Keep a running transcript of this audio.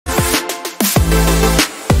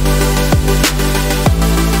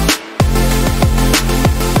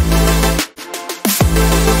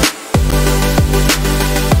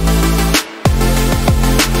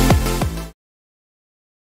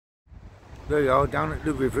There you are, down at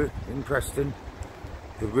the river in Preston.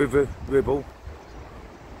 The River Ribble.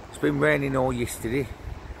 It's been raining all yesterday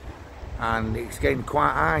and it's getting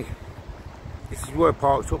quite high. This is where I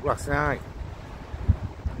parked up last night.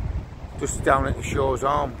 Just down at the Shores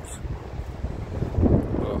Arms.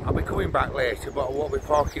 Well, I'll be coming back later, but I won't be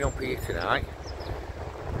parking up here tonight.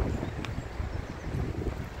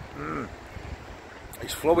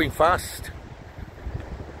 It's flowing fast.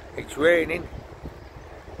 It's raining,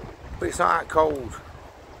 but it's not that cold.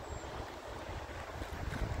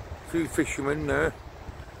 A few fishermen there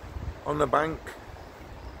on the bank.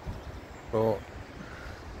 But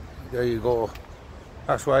there you go.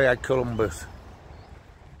 That's why I had Columbus.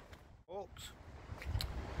 Oops.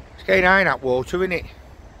 It's getting high in that water, isn't it?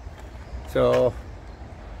 So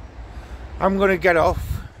I'm gonna get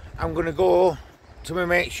off. I'm gonna go to my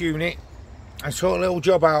mate's unit and sort a little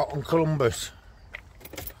job out on Columbus.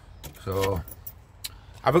 So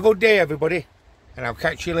have a good day, everybody, and I'll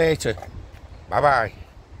catch you later. Bye bye.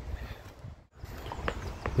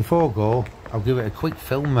 Before I go, I'll give it a quick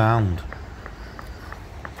film round.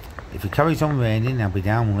 If it carries on raining, I'll be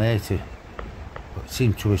down later, but it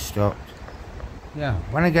seems to have stopped. Yeah,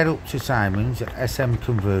 when I get up to Simon's at SM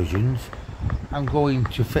Conversions, I'm going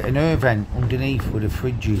to fit an air vent underneath with the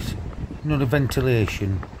fridges, another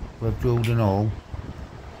ventilation, we've drilled and all,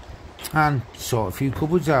 and sort a few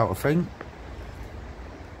cupboards out, I think.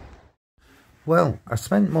 Well, I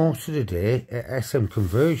spent most of the day at SM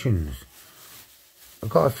Conversions. I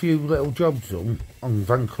got a few little jobs done on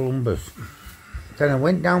Van Columbus. Then I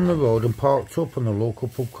went down the road and parked up on the local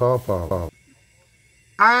pub car park.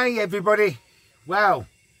 Hi everybody. Well,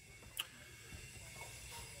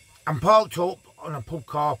 I'm parked up on a pub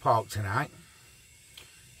car park tonight.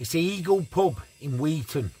 It's the Eagle Pub in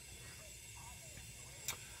Wheaton.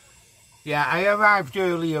 Yeah, I arrived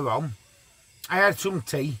earlier on. I had some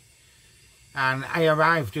tea and I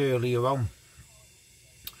arrived earlier on.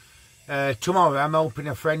 Tomorrow I'm helping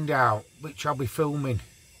a friend out, which I'll be filming.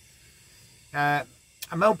 I'm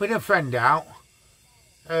helping a friend out.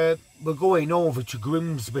 We're going over to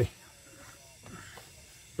Grimsby.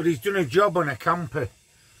 But he's done a job on a camper.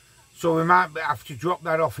 So we might have to drop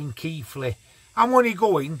that off in Keighley. I'm only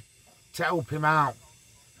going to help him out.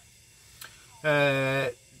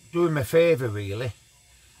 Doing me a favour really.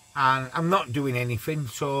 And I'm not doing anything,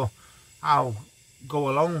 so I'll go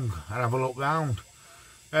along and have a look round.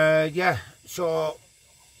 Yeah, so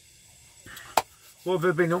what have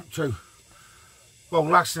I been up to? Well,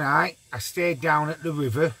 last night I stayed down at the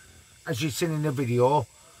river, as you've seen in the video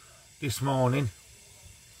this morning.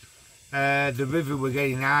 The river were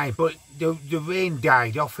getting high, but the rain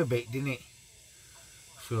died off a bit, didn't it?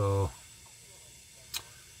 So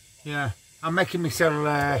yeah, I'm making myself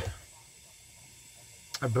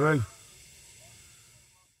a brew.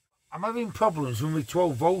 I'm having problems with my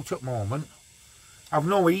 12 volt at the moment. I've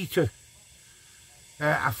no heater.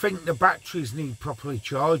 I think the batteries need properly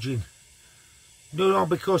charging. No,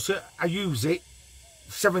 because I use it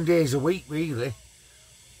 7 days a week really.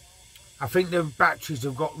 I think the batteries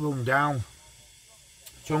have got run down.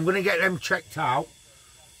 So I'm going to get them checked out.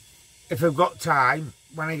 If I've got time,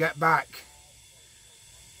 when I get back,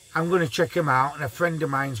 I'm going to check them out, and a friend of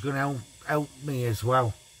mine's going to help me as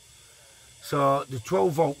well. So the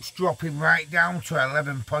 12 volts dropping right down to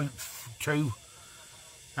 11.2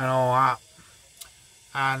 and all that.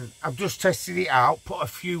 And I've just tested it out, put a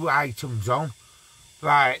few items on,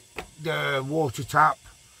 like the water tap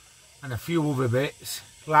and a few other bits,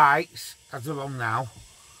 lights as they're on now.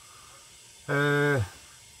 I've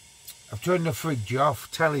turned the fridge off,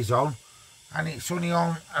 telly's on, and it's only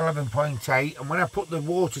on 11.8, and when I put the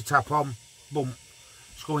water tap on, boom,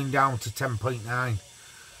 it's going down to 10.9.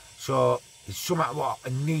 So it's something what I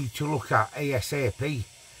need to look at ASAP,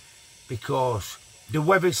 because the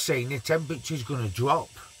weather's saying the temperature's going to drop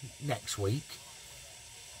next week.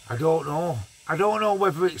 I don't know. I don't know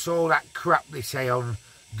whether it's all that crap they say on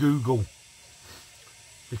Google,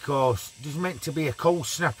 because there's meant to be a cold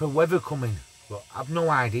snap of weather coming, but I've no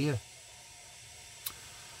idea.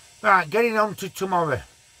 Right, getting on to tomorrow.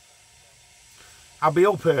 I'll be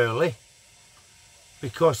up early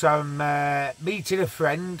because I'm meeting a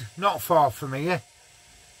friend not far from here,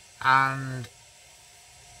 and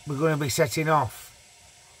we're going to be setting off.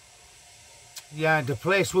 Yeah, the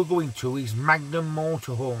place we're going to is Magnum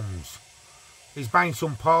Motorhomes. He's buying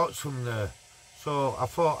some parts from there, so I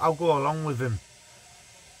thought I'll go along with him.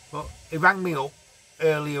 But he rang me up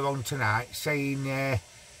earlier on tonight saying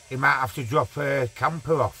he might have to drop a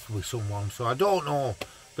camper off with someone, so I don't know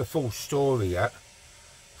the full story yet.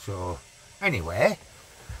 So anyway,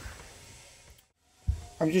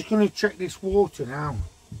 I'm just going to check this water now.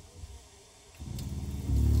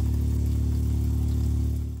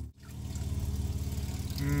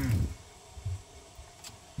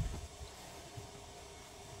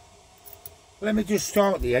 Let me just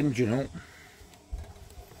start the engine up.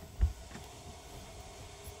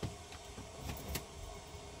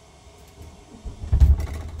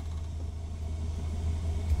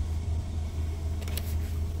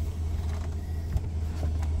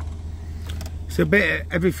 It's a bit,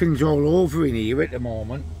 everything's all over in here at the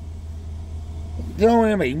moment. You know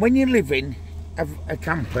what I mean? When you live in a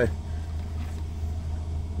camper,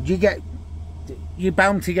 you're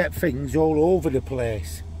bound to get things all over the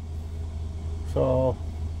place. So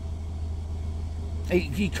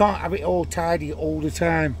you can't have it all tidy all the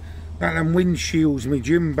time. Like them windshields, my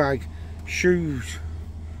gym bag, shoes,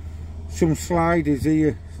 some sliders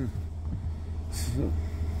here.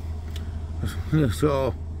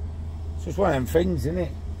 So it's just one of them things, isn't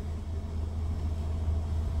it?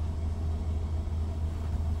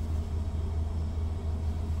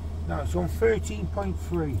 No, it's on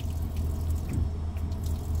 13.3.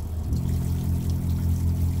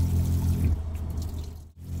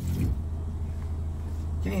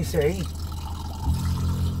 Can you see?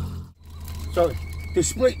 So the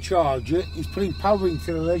split charger is putting power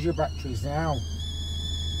into the leisure batteries now.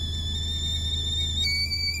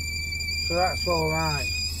 So that's all right.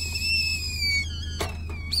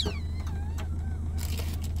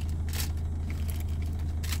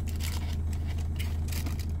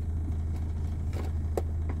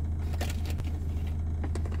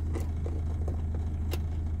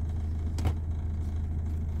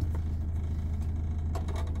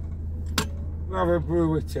 Have a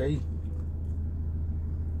brew of tea.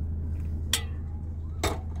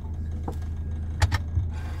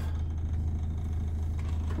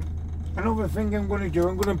 Another thing I'm going to do,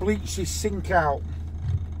 I'm going to bleach this sink out.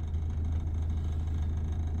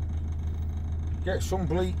 Get some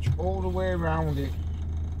bleach all the way around it.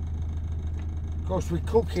 Of course, we're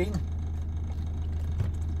cooking.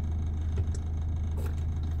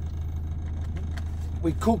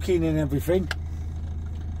 We're cooking and everything.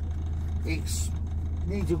 It's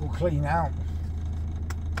needs to go clean out.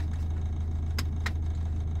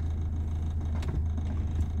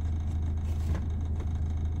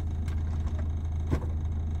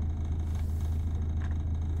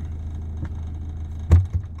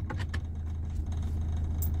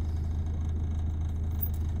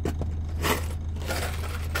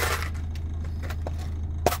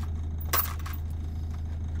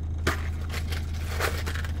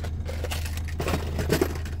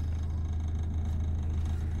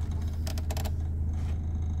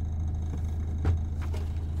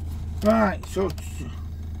 Right, so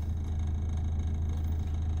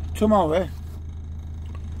tomorrow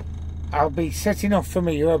I'll be setting off from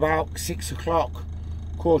here about 6 o'clock,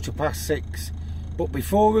 6:15. But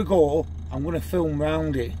before we go, I'm going to film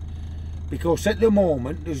round it, because at the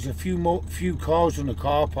moment there's a few cars on the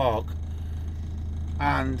car park,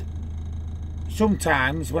 and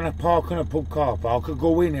sometimes when I park on a pub car park, I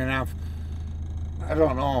go in and I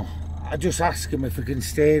don't know, I just ask them if I can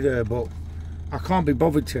stay there, but I can't be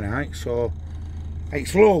bothered tonight, so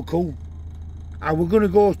it's local. I was going to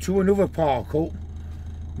go to another park up,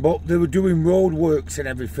 but they were doing road works and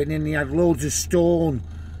everything, and they had loads of stone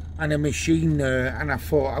and a machine there, and I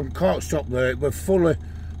thought, I can't stop there. It was full of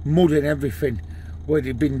mud and everything, where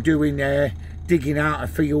they'd been doing digging out a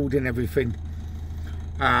field and everything,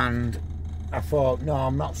 and I thought, no,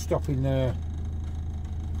 I'm not stopping there.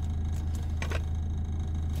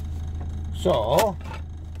 So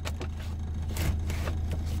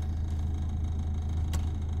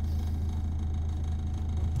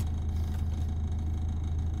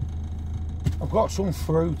I've got some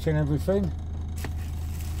fruit and everything.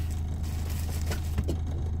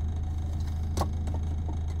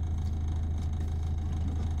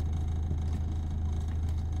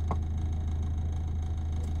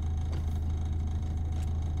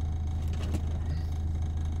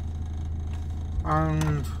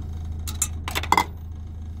 And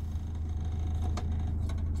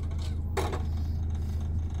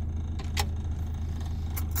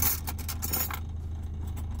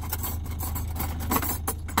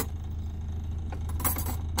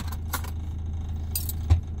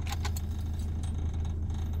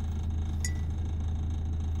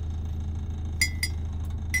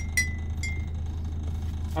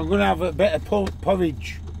I'm going to have a bit of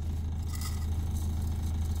porridge.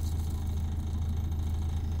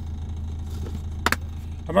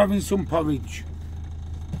 I'm having some porridge.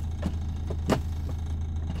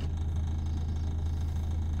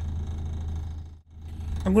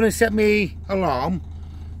 I'm going to set my alarm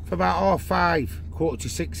for about 5:30,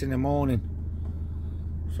 5:45 in the morning.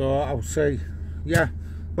 So I'll see, yeah,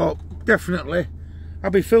 but definitely I'll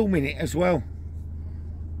be filming it as well.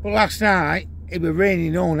 But last night it was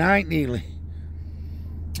raining all night nearly,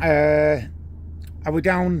 I was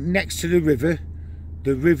down next to the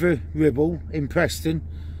River Ribble in Preston.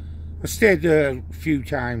 I stayed there a few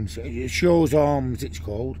times. Shaw's Arms it's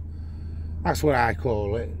called. That's what I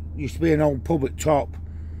call it. Used to be an old pub at top.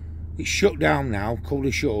 It's shut down now, called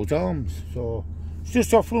the Shaw's Arms. So it's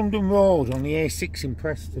just off London Road on the A6 in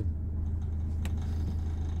Preston.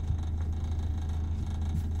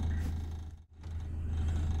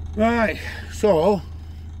 Right, so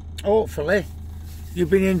hopefully you've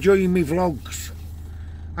been enjoying my vlogs.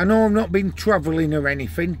 I know I've not been travelling or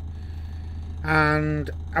anything, and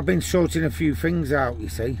I've been sorting a few things out, you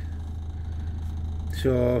see.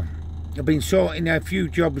 So I've been sorting a few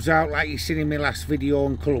jobs out, like you seen in my last video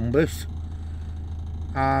on Columbus,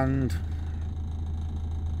 and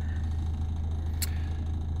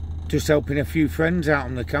just helping a few friends out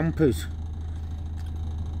on the campers.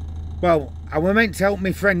 Well, I was meant to help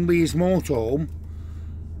my friend with his motorhome,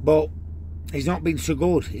 but he's not been so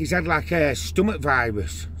good. He's had like a stomach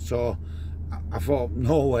virus, so I thought,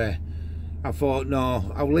 no way. I thought,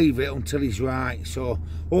 no, I'll leave it until he's right. So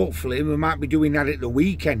hopefully we might be doing that at the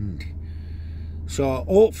weekend. So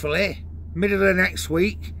hopefully middle of next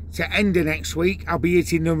week to end of next week I'll be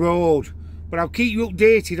hitting the road, but I'll keep you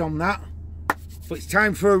updated on that. But it's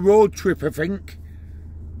time for a road trip, I think.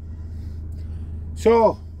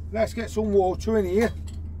 So let's get some water in here.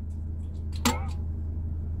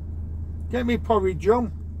 Get me porridge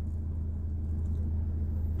on.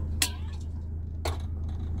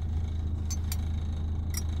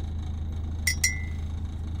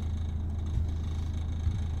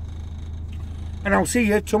 And I'll see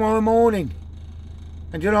you tomorrow morning.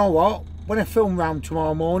 And you know what? When I film round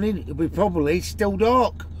tomorrow morning, it'll be probably still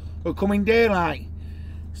dark or coming daylight.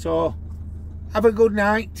 So have a good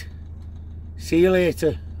night. See you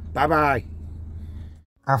later. Bye bye.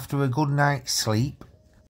 After a good night's sleep.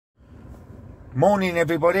 Morning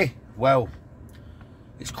everybody. Well,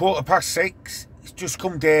 it's 6:15. It's just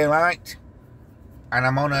come daylight, and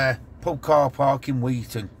I'm on a pub car park in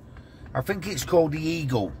Wheaton. I think it's called the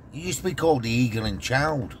Eagle. It used to be called the Eagle and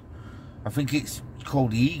Child. I think it's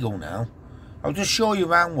called the Eagle now. I'll just show you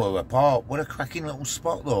around where I park. What a cracking little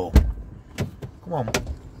spot though. Come on.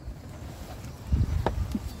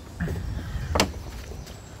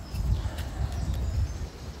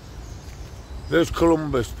 There's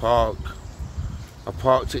Columbus Park. I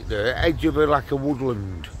parked it there, edge of like a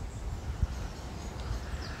woodland.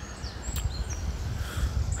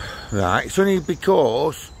 Right, it's only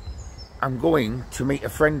because I'm going to meet a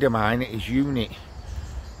friend of mine at his unit,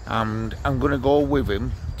 and I'm going to go with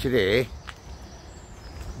him today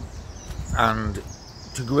and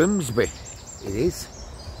to Grimsby. It is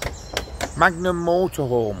Magnum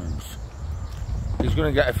Motorhomes. He's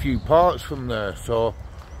going to get a few parts from there, so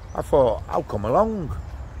I thought I'll come along.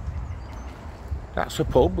 That's a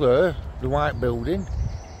pub there, the white building.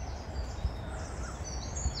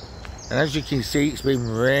 And as you can see, it's been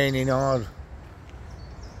raining hard.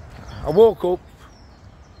 I woke up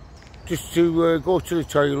just to go to the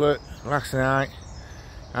toilet last night,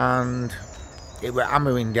 and it was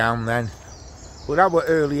hammering down then. But that were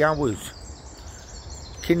early hours.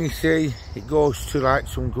 Can you see? It goes to like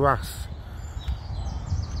some grass.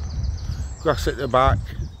 Grass at the back.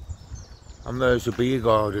 And there's a beer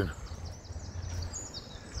garden.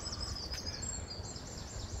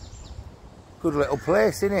 Good little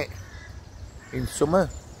place, isn't it? In summer.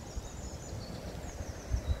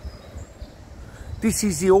 This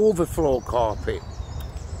is the overflow carpet.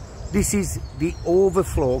 This is the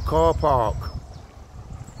overflow car park.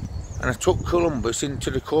 And I took Columbus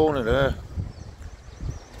into the corner there.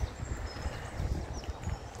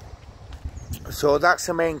 So that's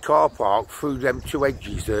the main car park through them two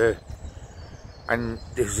edges there. And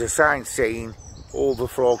there's a sign saying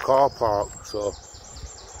overflow car park. So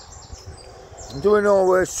I'm doing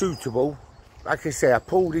nowhere suitable. Like I say, I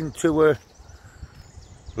pulled into a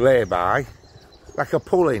lay-by. Like a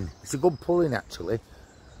pull-in. It's a good pull-in actually.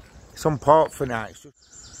 It's on park for nights.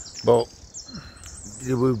 But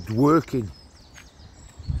they were working.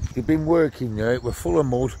 They've been working there. It was full of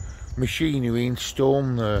mud, machinery and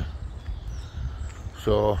stone there.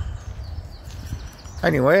 So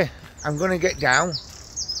anyway, I'm going to get down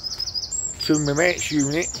to my mate's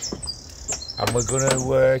unit and we're going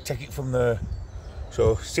to take it from there.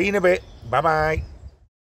 So see you in a bit. Bye bye.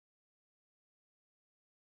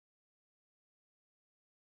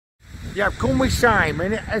 Yeah, I've come with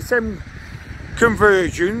Simon at SM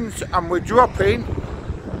Conversions and we're dropping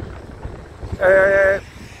the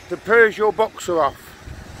Peugeot Boxer off.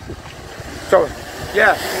 Sorry,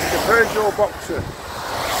 yeah, the Peugeot Boxer.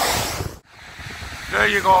 There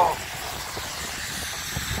you go.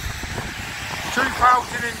 2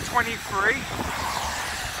 2023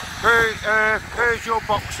 Peugeot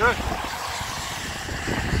Boxer.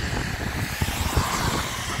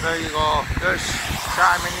 And there you go, there's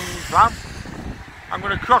Simon in his van. I'm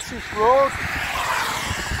going to cross this road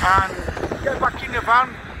and get back in the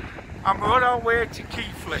van and we're on our way to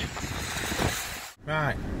Keighley.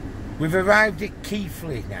 Right, we've arrived at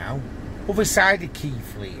Keighley now. Other side of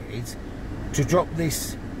Keighley is to drop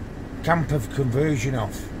this camper conversion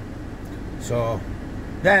off. So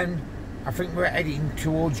then I think we're heading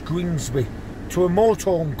towards Grimsby to a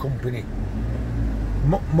motorhome company,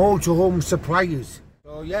 motorhome suppliers.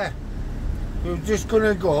 So yeah, we're just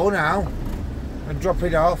gonna go now and drop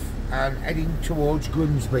it off and heading towards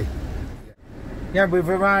Grimsby. Yeah, we've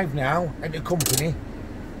arrived now at the company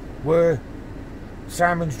where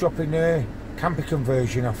Simon's dropping a camper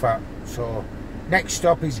conversion off at. So next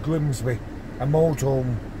stop is Grimsby, a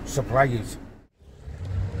motorhome suppliers.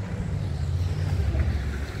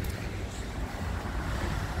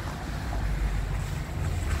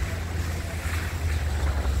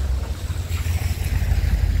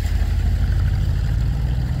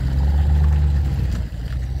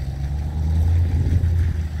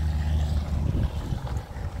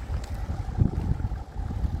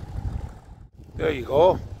 There you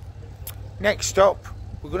go. Next stop,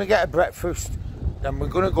 we're going to get a breakfast, then we're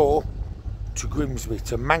going to go to Grimsby,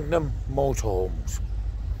 to Magnum Motorhomes.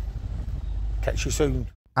 Catch you soon.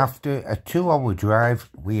 After a 2-hour drive,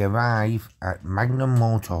 we arrive at Magnum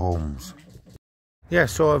Motorhomes. Yeah,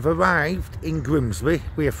 so I've arrived in Grimsby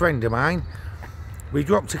with a friend of mine. We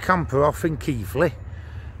dropped a camper off in Keighley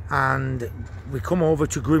and we come over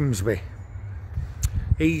to Grimsby.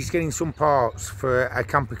 He's getting some parts for a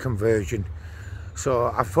camper conversion.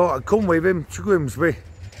 So I thought I'd come with him to Grimsby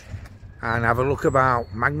and have a look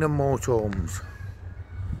about Magnum Motorhomes.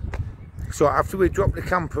 So after we dropped the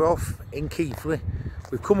camper off in Keighley,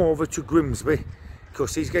 we've come over to Grimsby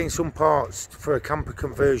because he's getting some parts for a camper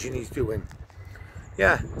conversion he's doing.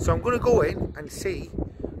 Yeah, so I'm going to go in and see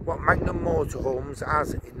what Magnum Motorhomes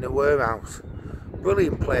has in the warehouse.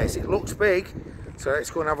 Brilliant place, it looks big, so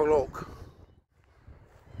let's go and have a look.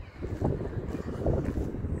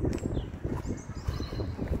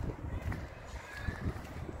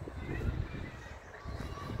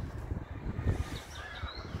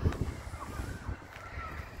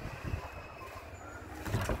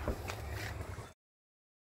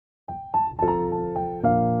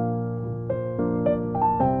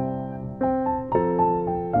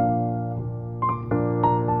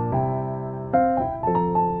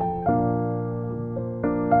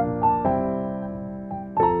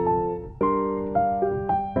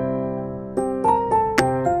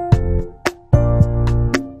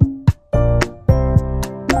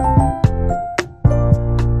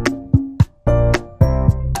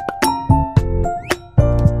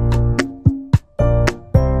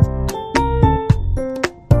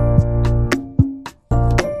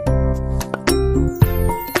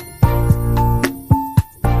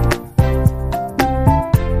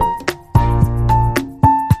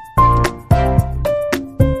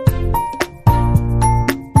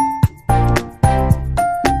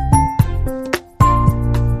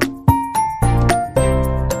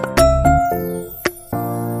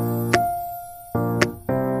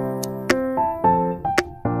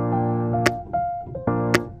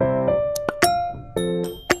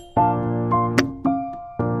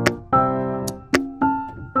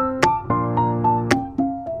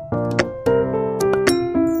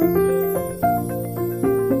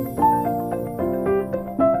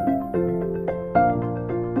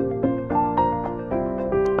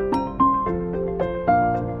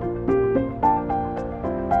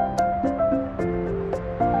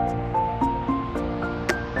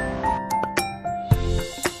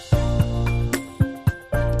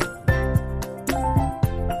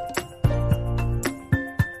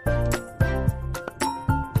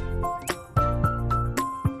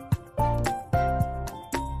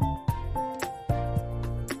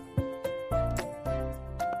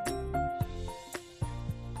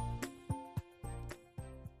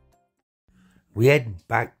 We head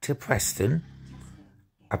back to Preston,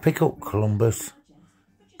 I pick up Columbus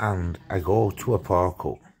and I go to a park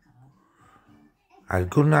up. I had a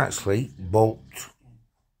good night's sleep, but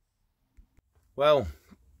well,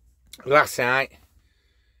 last night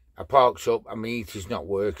I parked up and my heater's not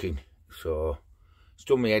working, so it's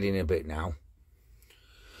done me head in a bit now.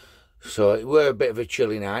 So it were a bit of a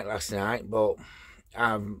chilly night last night, but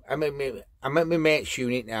I'm at my mate's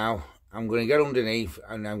unit now. I'm going to get underneath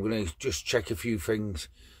and I'm going to just check a few things.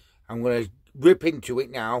 I'm going to rip into it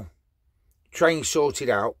now, try and sort it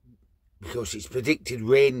out, because it's predicted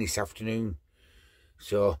rain this afternoon.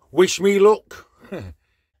 So, wish me luck.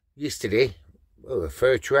 Yesterday, well, a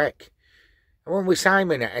fair trek. I went with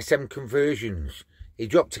Simon at SM Conversions. He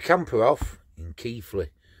dropped a camper off in Keighley.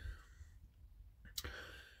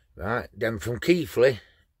 Right, then from Keighley,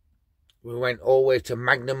 we went all the way to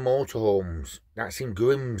Magnum Motorhomes. That's in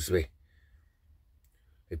Grimsby.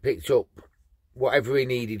 He picked up whatever he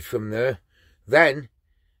needed from there. Then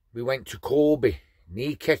we went to Corby,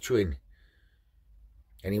 near Kettering.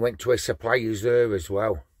 And he went to a supplier's there as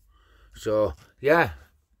well. So, yeah.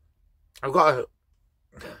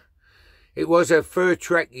 It was a fair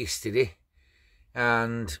trek yesterday.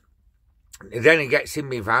 And then it gets in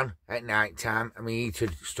my van at night time and we need to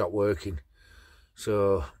stop working.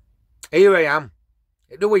 So, here I am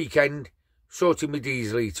at the weekend, sorting my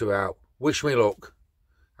diesel heater out. Wish me luck.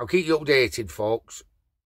 I'll keep you updated, folks.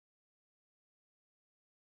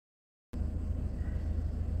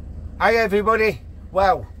 Hi everybody.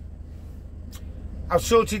 Well, I've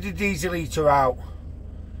sorted the diesel heater out.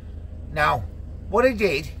 Now, what I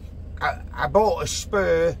did, I bought a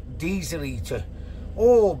spare diesel heater.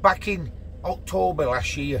 Back in October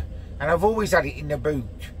last year. And I've always had it in the boot.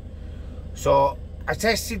 So, I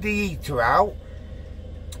tested the heater out.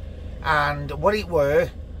 And what it were,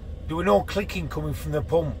 there were no clicking coming from the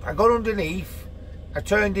pump. I got underneath, I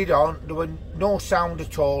turned it on, there was no sound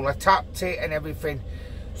at all. I tapped it and everything.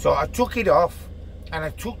 So I took it off and I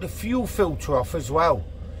took the fuel filter off as well.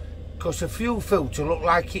 Because the fuel filter looked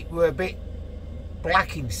like it were a bit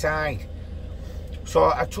black inside. So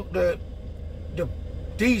I took the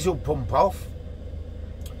diesel pump off,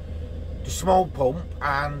 the small pump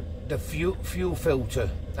and the fuel filter.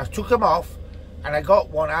 I took them off and I got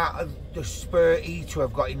one out of the spare heater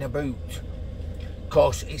I've got in the boot.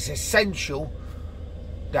 Because it's essential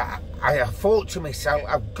that I thought to myself,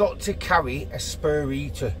 I've got to carry a spare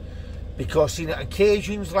heater. Because in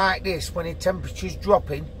occasions like this, when the temperature's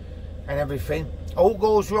dropping and everything, all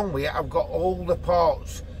goes wrong with it, I've got all the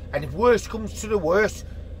parts. And if worst comes to the worst,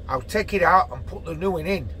 I'll take it out and put the new one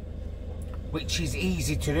in. Which is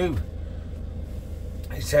easy to do.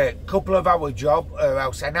 It's a couple of hour job, or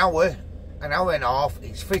else an hour and a half,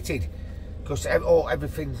 it's fitted. Because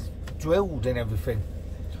everything's drilled and everything.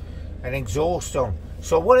 And exhaust on.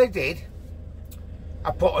 So what I did,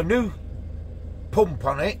 I put a new pump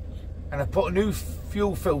on it. And I put a new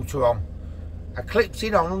fuel filter on. I clipped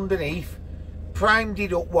it on underneath, primed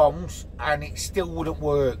it up once, and it still wouldn't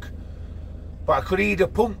work. But I could hear the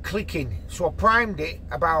pump clicking, so I primed it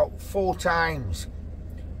about 4 times.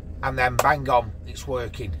 And then bang on, it's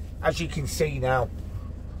working. As you can see now.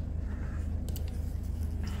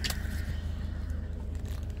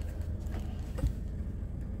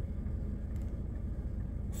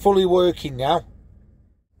 Fully working now.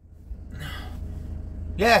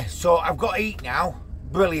 Yeah, so I've got heat now.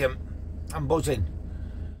 Brilliant. I'm buzzing.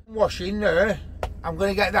 Washing there. I'm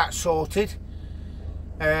going to get that sorted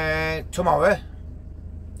tomorrow.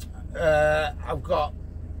 I've got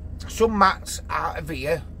some mats out of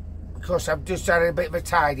here because I've just had a bit of a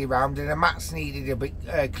tidy round and the mats needed a bit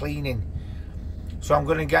cleaning. So I'm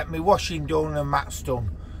going to get my washing done and mats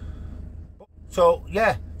done. So,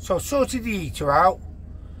 yeah. So I've sorted the heater out.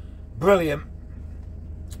 Brilliant.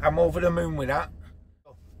 I'm over the moon with that.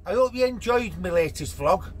 I hope you enjoyed my latest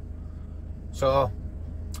vlog. So,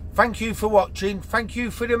 thank you for watching. Thank you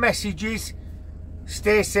for the messages.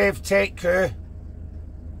 Stay safe, take care.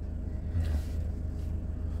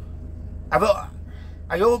 I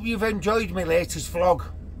hope you've enjoyed my latest vlog.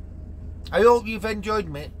 I hope you've enjoyed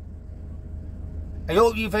my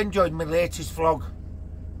latest vlog.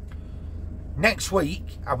 Next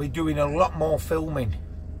week, I'll be doing a lot more filming.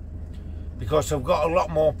 Because I've got a lot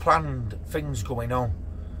more planned things going on.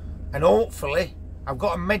 And hopefully, I've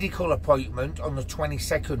got a medical appointment on the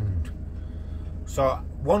 22nd. So,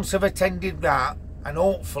 once I've attended that, and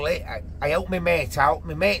hopefully, I help my mate out.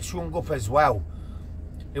 My mate's rung up as well.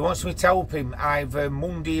 He wants me to help him either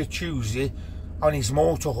Monday or Tuesday on his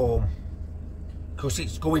motorhome. Because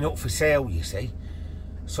it's going up for sale, you see.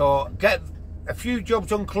 So, get a few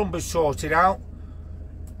jobs on Columbus sorted out.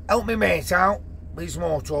 Help my mate out with his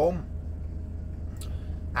motorhome.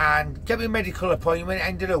 And get me a medical appointment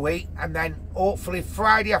end of the week, and then hopefully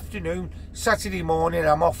Friday afternoon, Saturday morning,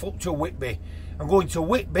 I'm off up to Whitby. I'm going to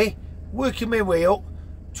Whitby, working my way up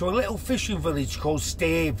to a little fishing village called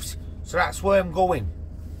Staves. So that's where I'm going.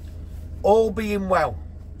 All being well.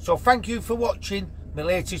 So thank you for watching my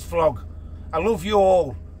latest vlog. I love you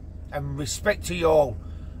all and respect to you all.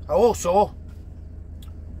 I also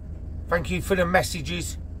thank you for the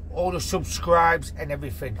messages, all the subscribes and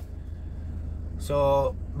everything.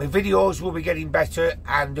 So my videos will be getting better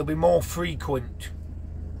and they'll be more frequent.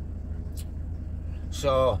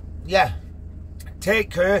 So yeah, take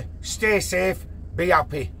care, stay safe, be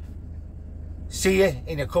happy. See you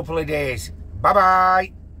in a couple of days. Bye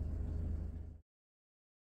bye.